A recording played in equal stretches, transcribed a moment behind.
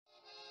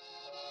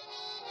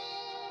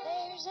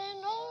There's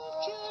an old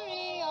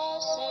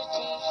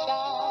curiosity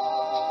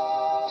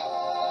shop.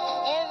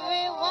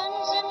 Every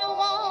once in a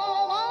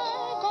while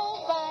I go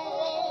by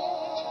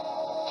there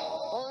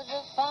for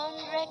the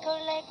fond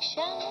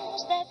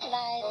recollections that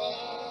lie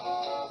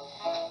there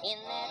in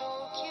that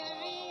old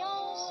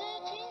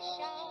curiosity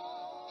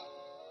shop.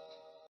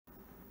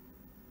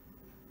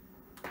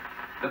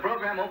 The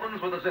program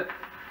opens with a zip.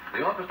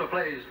 The orchestra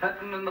plays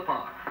Pettin' in the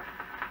Park.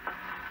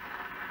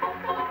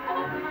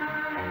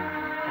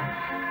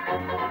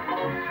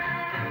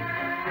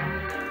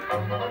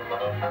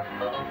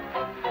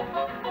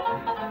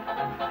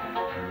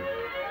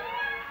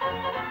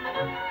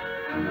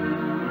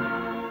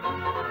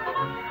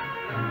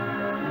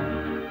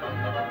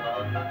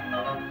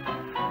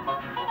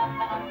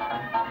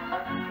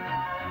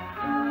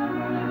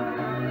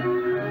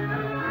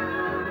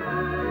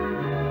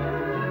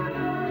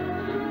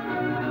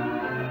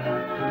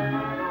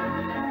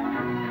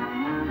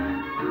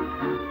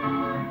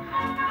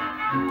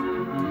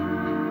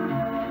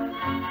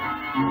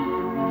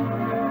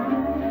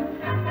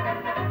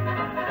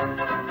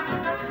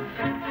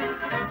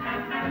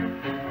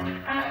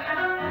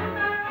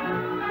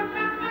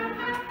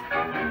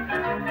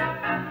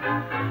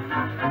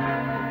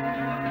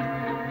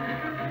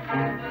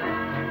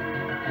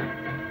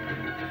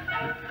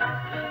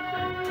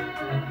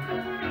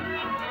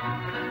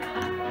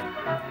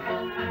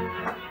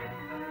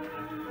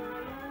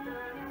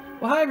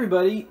 Well, hi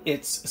everybody,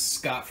 it's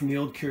Scott from the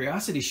Old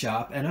Curiosity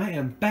Shop, and I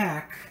am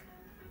back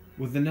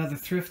with another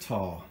thrift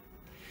haul.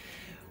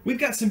 We've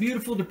got some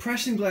beautiful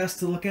depression glass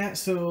to look at,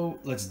 so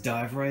let's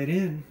dive right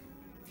in.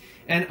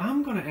 And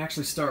I'm going to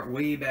actually start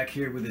way back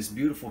here with this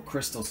beautiful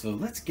crystal, so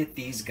let's get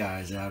these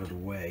guys out of the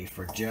way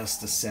for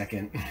just a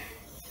second.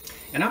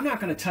 And I'm not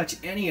going to touch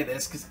any of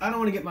this because I don't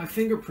want to get my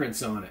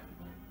fingerprints on it.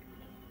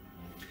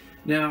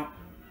 Now,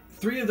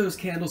 3 of those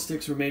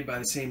candlesticks were made by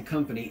the same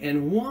company,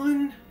 and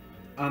one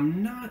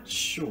I'm not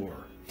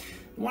sure.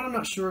 The one I'm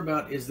not sure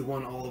about is the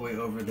one all the way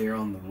over there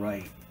on the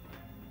right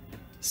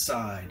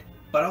side.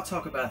 But I'll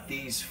talk about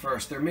these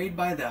first. They're made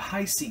by the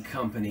Heisey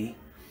company.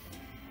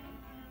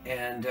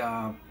 And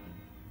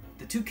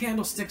the 2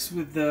 candlesticks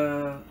with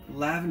the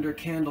lavender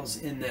candles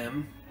in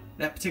them,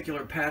 that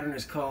particular pattern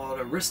is called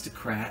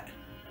Aristocrat,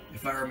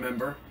 if I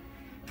remember.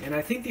 And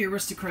I think the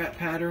Aristocrat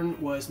pattern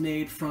was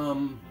made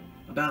from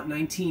about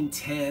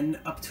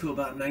 1910 up to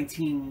about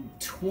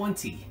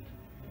 1920.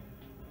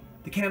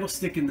 The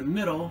candlestick in the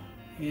middle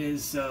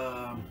is,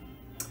 oh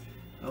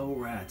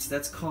rats,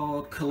 that's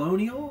called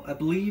Colonial, I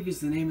believe is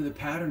the name of the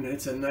pattern, and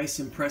it's a nice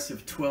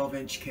impressive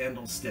 12-inch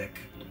candlestick.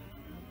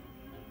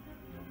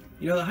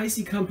 You know, the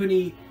Heisey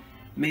company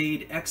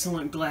made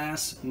excellent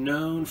glass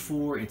known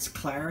for its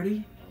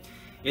clarity.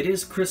 It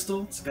is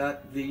crystal, it's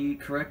got the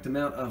correct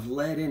amount of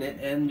lead in it,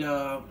 and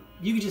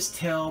you can just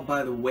tell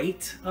by the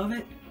weight of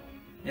it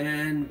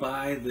and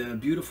by the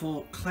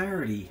beautiful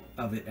clarity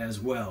of it as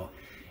well.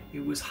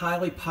 It was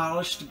highly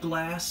polished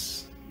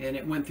glass, and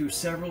it went through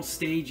several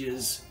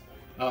stages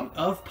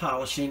of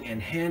polishing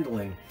and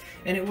handling.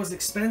 And it was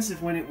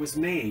expensive when it was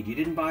made. You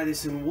didn't buy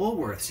this in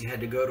Woolworths. You had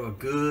to go to a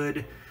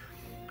good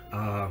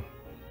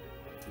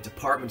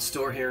department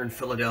store here in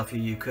Philadelphia.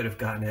 You could have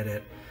gotten it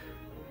at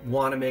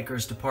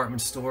Wanamaker's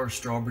department store,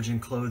 Strawbridge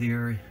and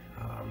Clothier.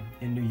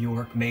 In New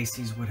York,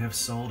 Macy's would have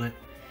sold it.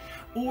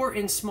 Or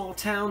in small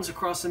towns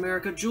across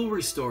America,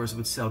 jewelry stores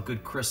would sell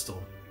good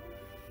crystal.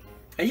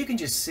 And you can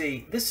just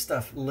see, this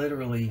stuff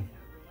literally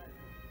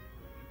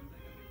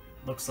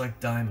looks like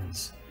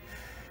diamonds.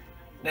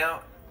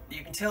 Now,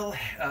 you can tell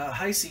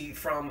Heisey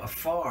from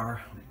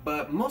afar,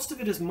 but most of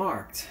it is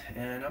marked.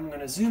 And I'm going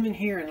to zoom in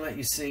here and let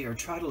you see, or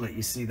try to let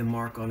you see the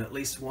mark on at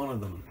least one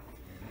of them.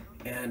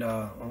 And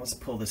well, let's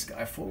pull this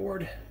guy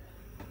forward.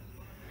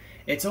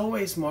 It's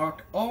always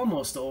marked,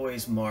 almost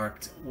always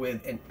marked,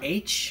 with an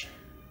H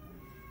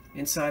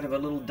inside of a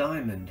little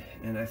diamond.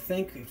 And I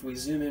think if we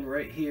zoom in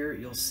right here,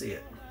 you'll see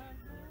it.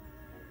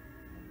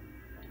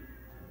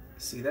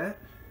 See that?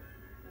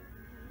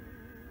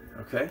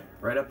 Okay,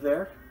 right up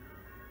there.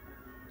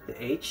 The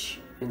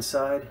H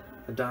inside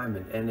a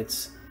diamond, and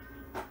it's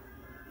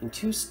in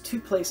two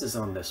places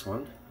on this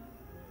one.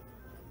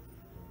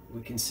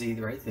 We can see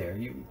right there.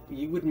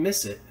 You would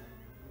miss it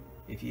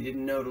if you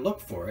didn't know to look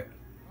for it.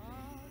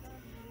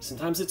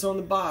 Sometimes it's on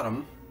the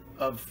bottom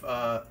of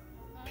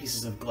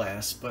pieces of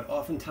glass, but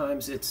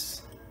oftentimes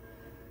it's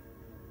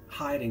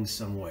hiding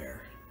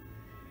somewhere.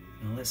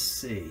 Now let's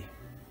see.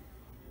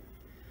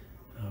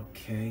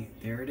 Okay,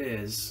 there it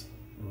is,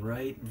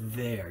 right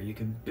there. You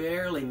can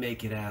barely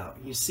make it out.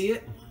 You see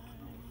it?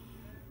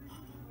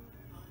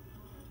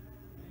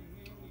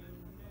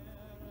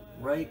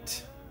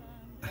 Right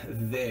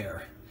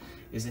there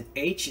is an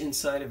H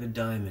inside of a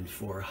diamond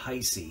for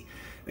Heisey.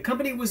 The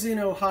company was in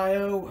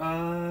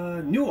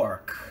Ohio,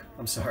 Newark.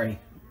 I'm sorry.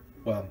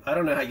 Well, I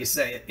don't know how you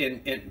say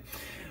it.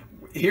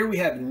 Here we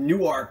have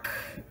Newark,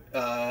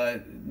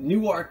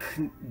 Newark,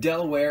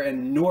 Delaware,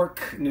 and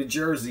Newark, New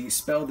Jersey,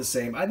 spelled the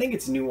same. I think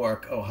it's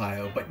Newark,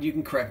 Ohio, but you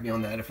can correct me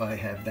on that if I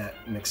have that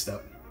mixed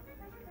up.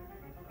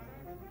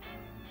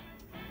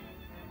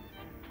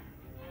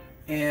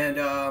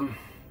 And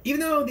even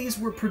though these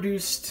were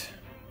produced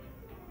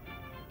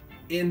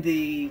in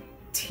the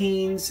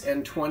teens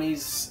and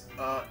 20s,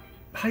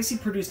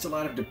 Heisey produced a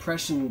lot of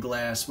depression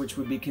glass, which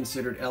would be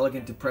considered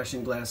elegant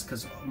depression glass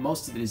because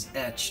most of it is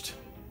etched.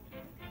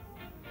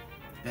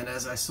 And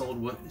as I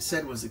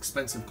said was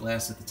expensive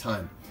glass at the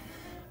time.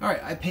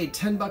 Alright, I paid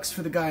 10 bucks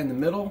for the guy in the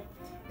middle,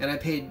 and I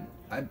paid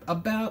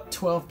about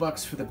 12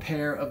 bucks for the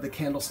pair of the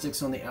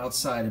candlesticks on the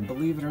outside. And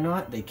believe it or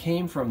not, they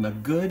came from the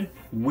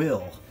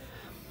Goodwill.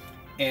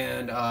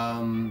 And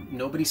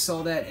nobody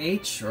saw that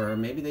H, or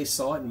maybe they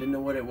saw it and didn't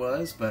know what it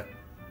was, but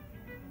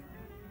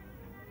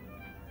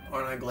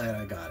aren't I glad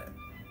I got it?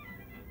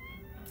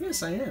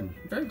 Yes, I am.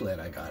 Very glad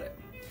I got it.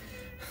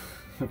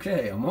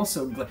 Okay, I'm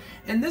also glad.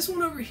 And this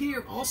one over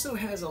here also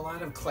has a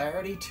lot of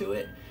clarity to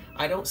it.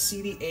 I don't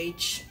see the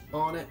H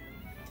on it,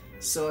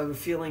 so I have a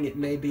feeling it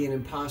may be an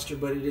imposter,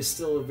 but it is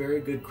still a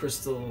very good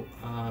crystal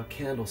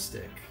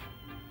candlestick.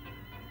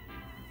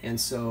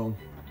 And so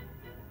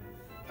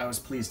I was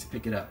pleased to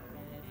pick it up.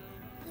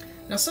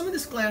 Now some of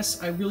this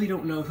glass, I really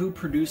don't know who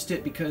produced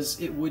it because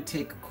it would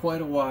take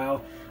quite a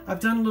while. I've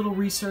done a little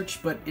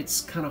research, but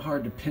it's kind of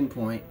hard to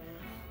pinpoint.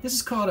 This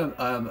is called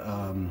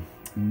a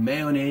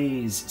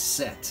mayonnaise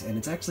set, and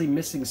it's actually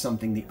missing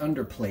something, the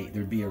underplate.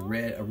 There'd be a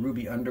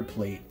ruby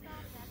underplate.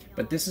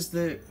 But this is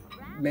the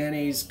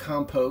mayonnaise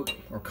compote,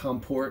 or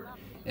comport,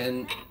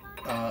 and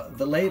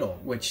the ladle,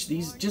 which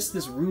just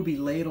this ruby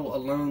ladle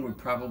alone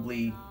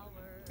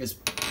is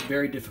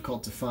very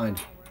difficult to find.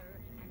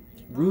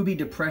 Ruby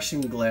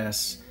depression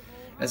glass,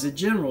 as a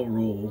general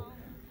rule,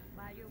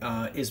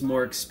 is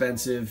more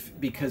expensive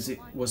because it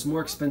was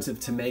more expensive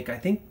to make. I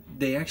think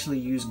they actually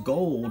use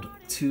gold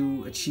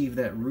to achieve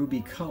that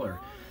ruby color.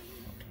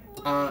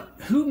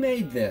 Who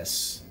made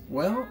this?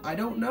 Well, I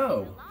don't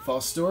know.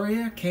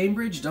 Fostoria,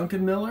 Cambridge,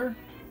 Duncan Miller?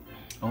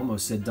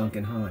 Almost said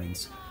Duncan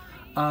Hines.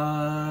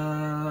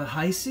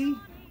 Heisey?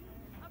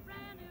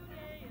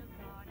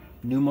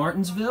 New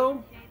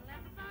Martinsville?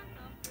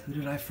 Who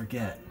did I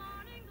forget?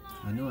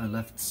 I know I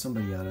left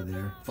somebody out of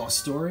there.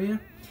 Fostoria?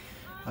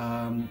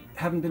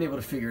 Haven't been able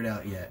to figure it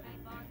out yet.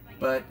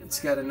 But it's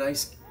got a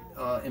nice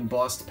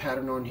embossed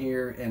pattern on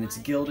here, and it's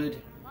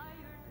gilded.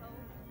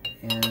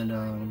 And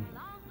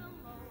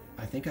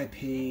I think I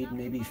paid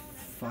maybe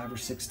 $5 or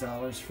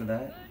 $6 for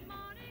that.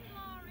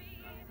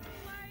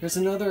 There's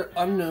another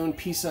unknown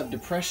piece of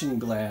depression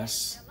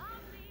glass.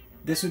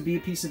 This would be a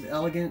piece of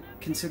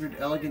considered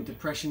elegant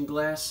depression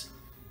glass.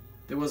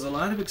 There was a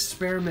lot of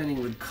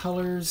experimenting with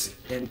colors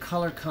and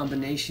color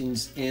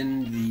combinations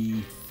in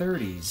the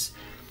 30s.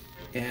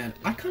 And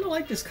I kind of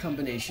like this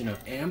combination of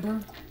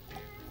amber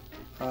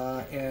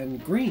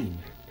and green.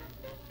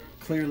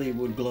 Clearly it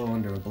would glow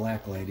under a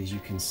black light, as you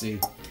can see.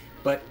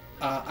 But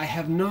I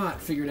have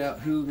not figured out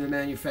who the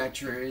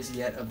manufacturer is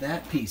yet of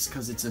that piece,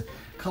 because it's a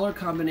color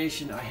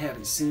combination I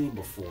haven't seen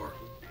before.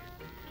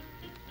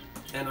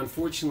 And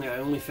unfortunately I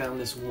only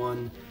found this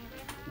one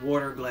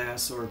water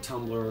glass or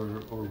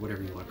tumbler or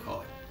whatever you want to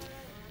call it.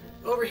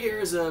 Over here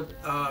is a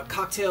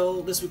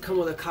cocktail. This would come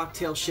with a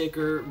cocktail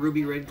shaker,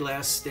 ruby red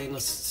glass,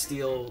 stainless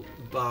steel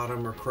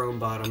bottom or chrome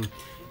bottom.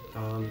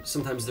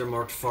 Sometimes they're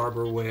marked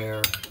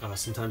Farberware,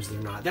 sometimes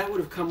they're not. That would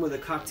have come with a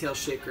cocktail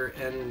shaker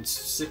and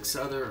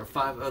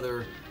 5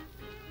 other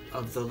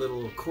of the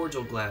little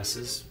cordial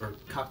glasses or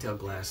cocktail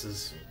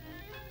glasses.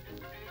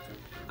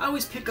 I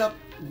always pick up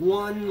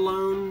one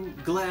lone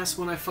glass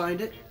when I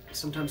find it.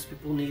 Sometimes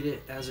people need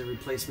it as a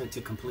replacement to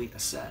complete a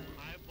set.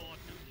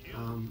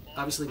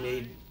 Obviously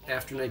made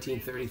after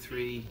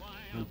 1933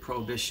 when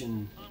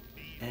Prohibition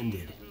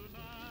ended.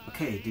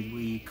 Okay, did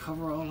we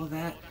cover all of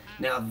that?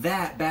 Now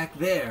that back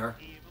there,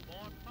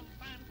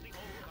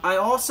 I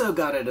also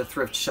got at a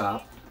thrift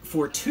shop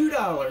for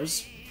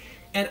 $2,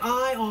 and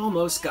I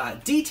almost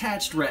got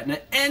detached retina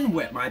and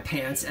wet my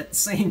pants at the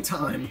same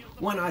time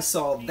when I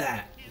saw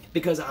that,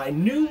 because I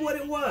knew what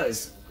it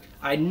was.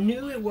 I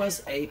knew it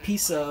was a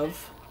piece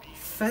of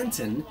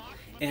Fenton,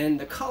 and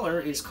the color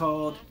is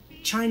called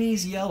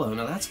Chinese yellow.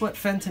 Now that's what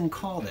Fenton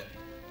called it.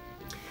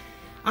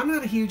 I'm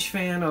not a huge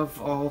fan of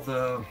all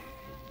the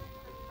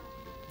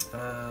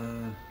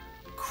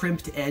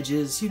crimped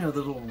edges, you know, the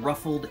little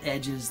ruffled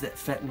edges that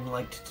Fenton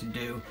liked to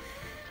do.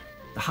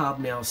 The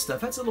hobnail stuff,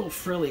 that's a little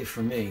frilly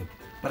for me.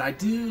 But I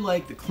do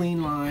like the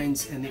clean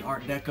lines and the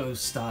Art Deco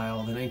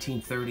style, the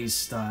 1930s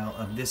style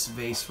of this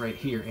vase right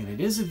here. And it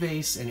is a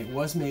vase, and it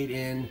was made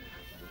in,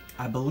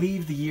 I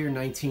believe, the year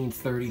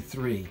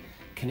 1933.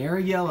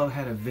 Canary Yellow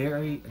had a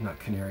very, not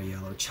Canary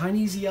Yellow,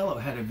 Chinese Yellow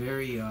had a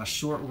very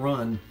short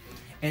run,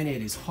 and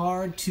it is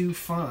hard to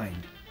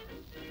find.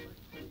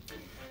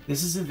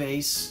 This is a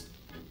vase.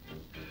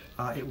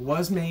 It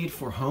was made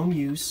for home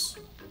use.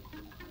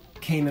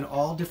 Came in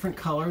all different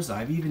colors.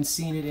 I've even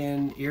seen it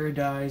in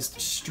iridized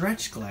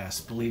stretch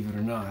glass, believe it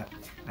or not.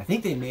 I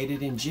think they made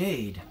it in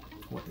jade,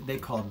 what they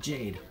called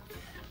jade.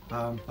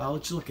 I'll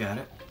let you look at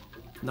it.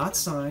 Not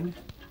signed.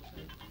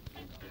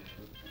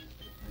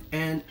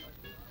 And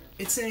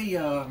it's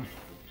a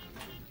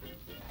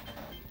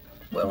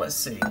well, let's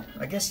see.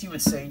 I guess you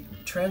would say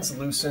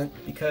translucent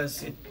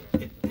because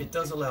it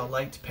does allow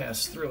light to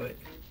pass through it.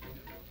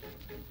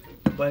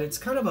 But it's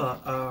kind of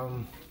a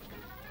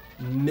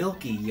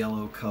milky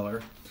yellow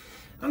color.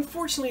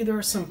 Unfortunately, there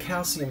are some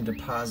calcium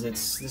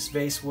deposits. This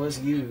vase was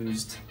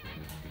used.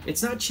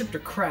 It's not chipped or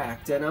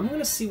cracked, and I'm going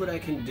to see what I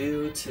can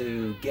do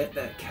to get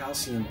that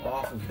calcium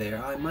off of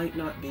there. I might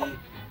not be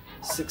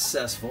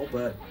successful,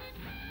 but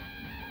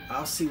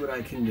I'll see what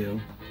I can do.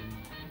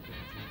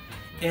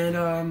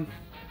 And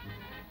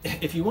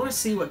if you want to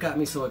see what got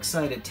me so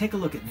excited, take a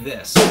look at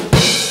this.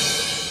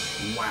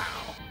 Wow.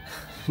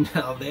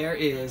 Now there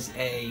is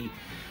a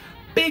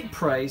big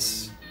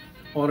price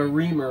on a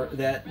reamer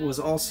that was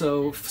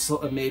also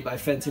made by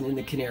Fenton in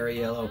the Canary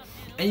Yellow.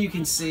 And you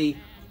can see,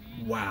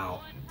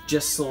 wow,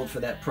 just sold for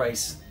that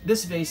price.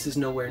 This vase is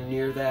nowhere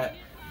near that.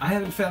 I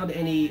haven't found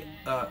any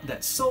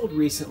that sold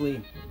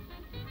recently,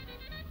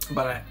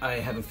 but I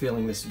have a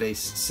feeling this vase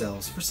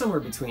sells for somewhere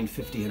between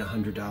 $50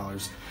 and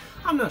 $100.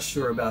 I'm not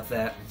sure about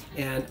that,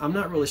 and I'm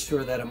not really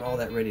sure that I'm all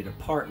that ready to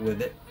part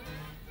with it.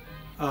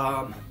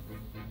 I'll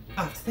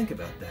have to think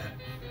about that.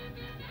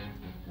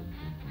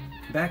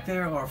 Back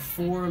there are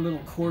 4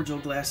 little cordial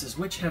glasses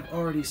which have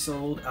already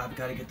sold. I've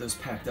got to get those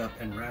packed up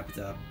and wrapped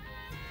up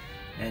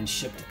and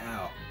shipped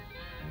out.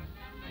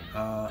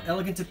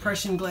 Elegant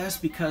depression glass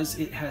because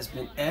it has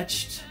been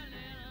etched,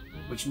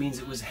 which means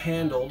it was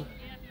handled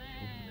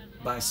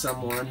by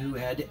someone who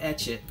had to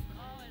etch it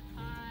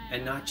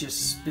and not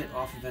just spit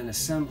off of an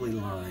assembly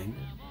line.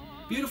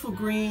 Beautiful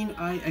green.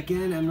 I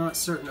again am not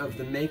certain of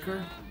the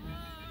maker.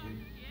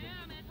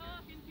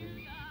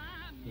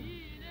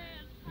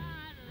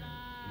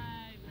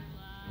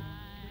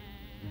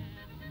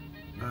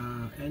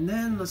 And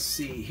then let's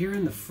see, here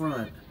in the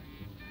front,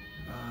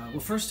 well,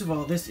 first of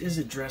all, this is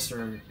a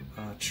dresser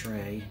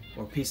tray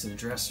or piece of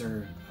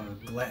dresser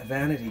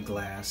vanity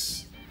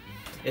glass.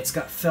 It's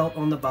got felt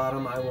on the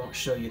bottom. I won't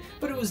show you,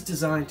 but it was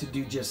designed to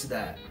do just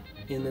that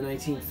in the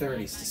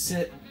 1930s, to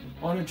sit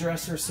on a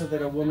dresser so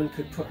that a woman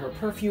could put her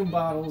perfume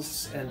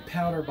bottles and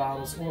powder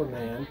bottles, or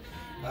man,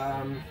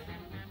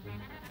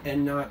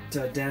 and not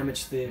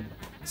damage the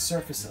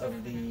surface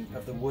of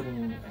the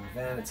wooden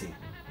vanity.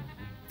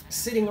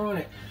 Sitting on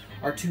it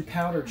are 2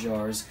 powder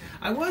jars.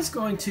 I was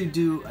going to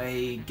do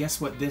a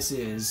guess what this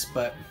is,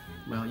 but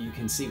well, you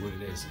can see what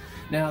it is.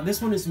 Now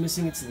this one is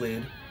missing its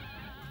lid,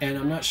 and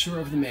I'm not sure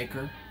of the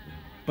maker,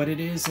 but it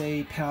is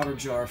a powder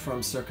jar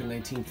from circa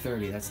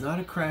 1930. That's not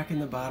a crack in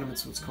the bottom,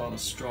 it's what's called a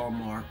straw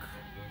mark.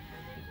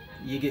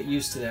 You get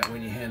used to that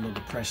when you handle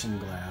depression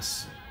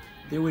glass.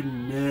 There would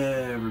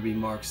never be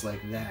marks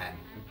like that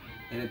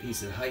in a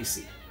piece of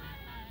Heisey.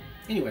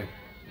 Anyway,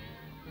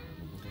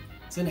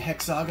 it's in a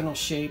hexagonal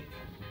shape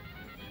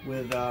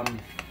with a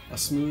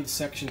smooth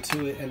section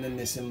to it, and then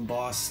this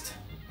embossed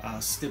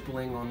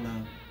stippling on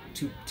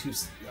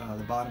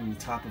the bottom and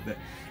the top of it.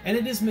 And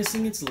it is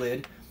missing its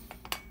lid,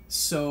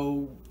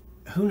 so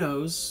who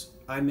knows,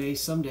 I may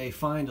someday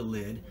find a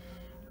lid.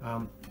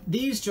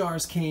 These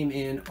jars came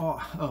in,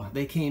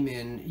 they came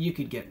in, you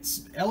could get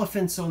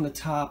elephants on the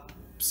top,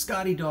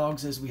 Scotty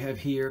dogs as we have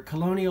here,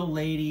 colonial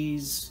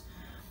ladies,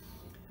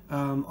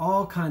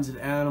 all kinds of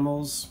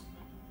animals.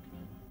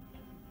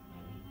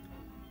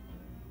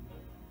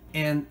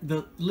 And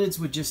the lids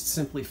would just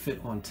simply fit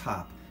on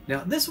top.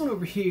 Now this one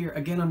over here,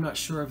 again, I'm not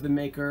sure of the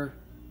maker.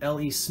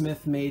 L.E.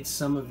 Smith made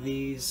some of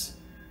these.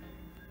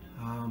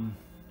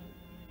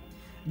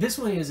 This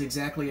one is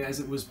exactly as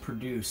it was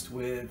produced,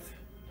 with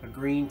a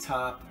green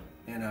top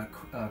and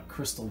a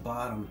crystal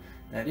bottom.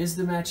 That is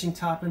the matching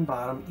top and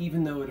bottom,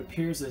 even though it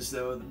appears as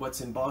though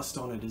what's embossed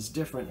on it is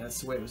different. That's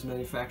the way it was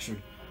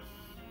manufactured.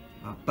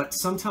 But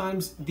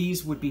sometimes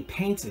these would be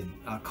painted,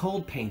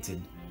 cold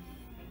painted.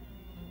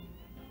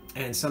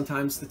 And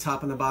sometimes the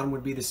top and the bottom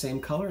would be the same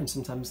color, and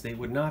sometimes they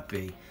would not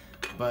be.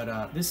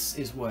 But this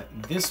is what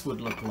this would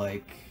look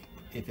like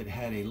if it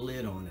had a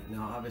lid on it.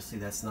 Now obviously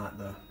that's not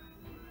the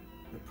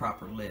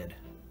proper lid.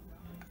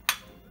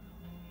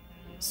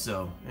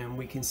 So, and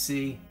we can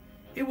see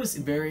it was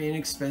very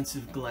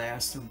inexpensive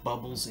glass. There were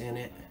bubbles in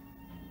it.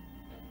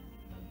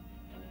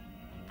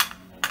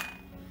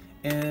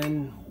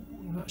 And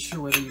I'm not sure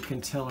whether you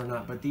can tell or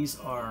not, but these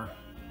are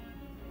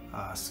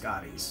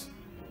Scotties,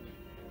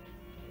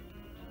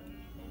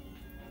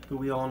 who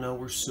we all know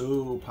were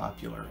so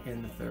popular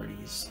in the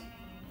 30s.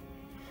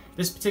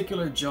 This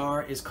particular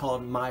jar is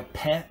called My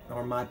Pet,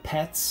 or My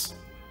Pets,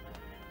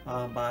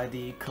 by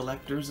the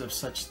collectors of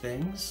such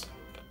things.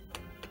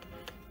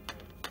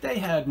 They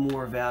had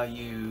more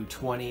value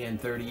 20 and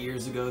 30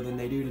 years ago than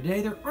they do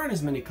today. There aren't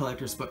as many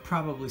collectors, but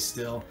probably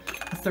still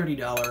a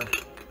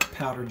 $30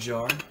 powder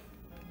jar.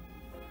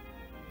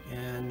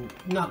 And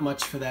not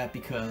much for that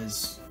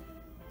because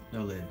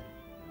no lid.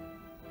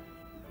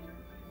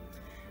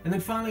 And then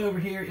finally over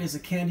here is a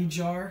candy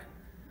jar.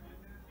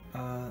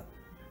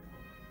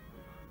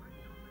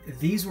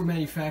 These were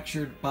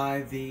manufactured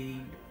by the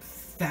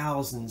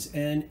thousands,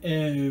 and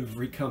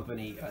every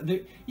company.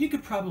 You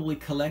could probably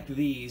collect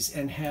these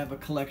and have a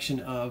collection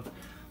of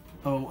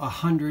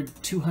 100,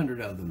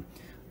 200 of them.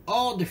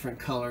 All different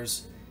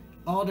colors,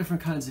 all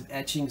different kinds of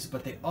etchings,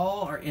 but they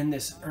all are in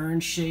this urn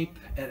shape.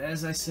 And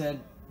as I said,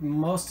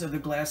 most of the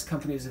glass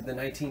companies of the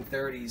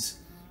 1930s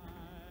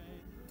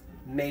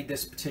made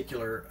this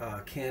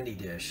particular candy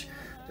dish.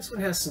 This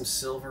one has some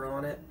silver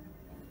on it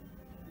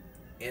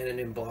and an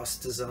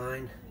embossed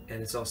design,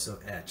 and it's also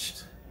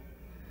etched.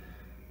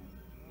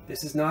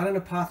 This is not an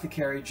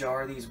apothecary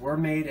jar. These were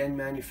made and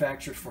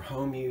manufactured for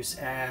home use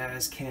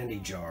as candy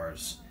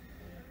jars.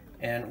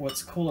 And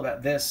what's cool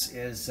about this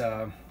is,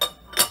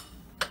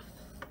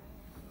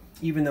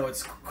 even though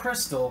it's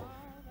crystal,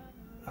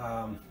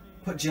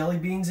 put jelly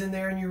beans in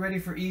there and you're ready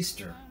for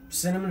Easter.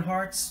 Cinnamon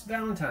hearts,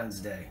 Valentine's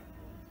Day.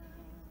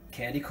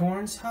 Candy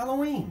corns,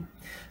 Halloween.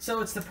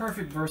 So it's the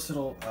perfect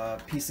versatile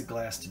piece of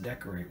glass to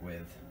decorate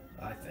with,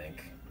 I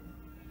think.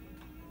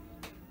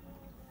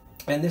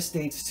 And this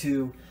dates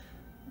to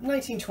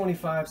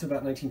 1925 to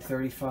about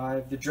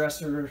 1935. The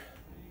dresser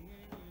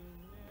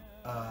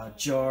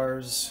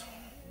jars,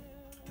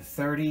 the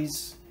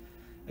 30s.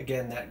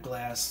 Again, that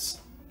glass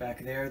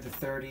back there, the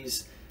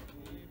 30s.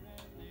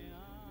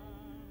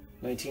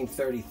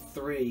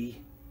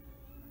 1933.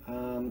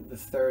 The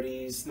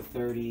 30s, the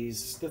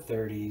 30s, the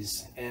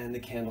 30s, and the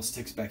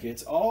candlesticks back here.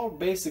 It's all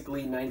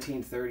basically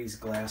 1930s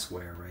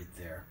glassware right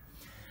there.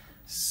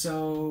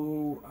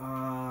 So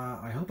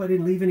I hope I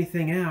didn't leave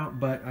anything out,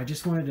 but I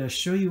just wanted to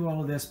show you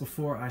all of this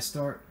before I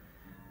start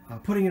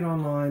putting it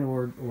online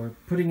or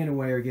putting it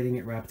away or getting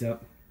it wrapped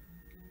up.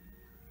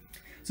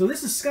 So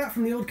this is Scott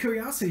from the Old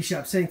Curiosity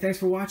Shop saying thanks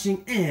for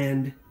watching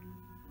and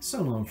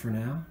so long for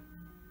now.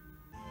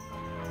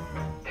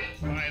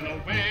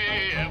 Smile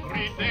away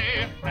every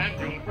day and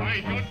you'll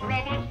find your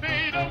troubles fade.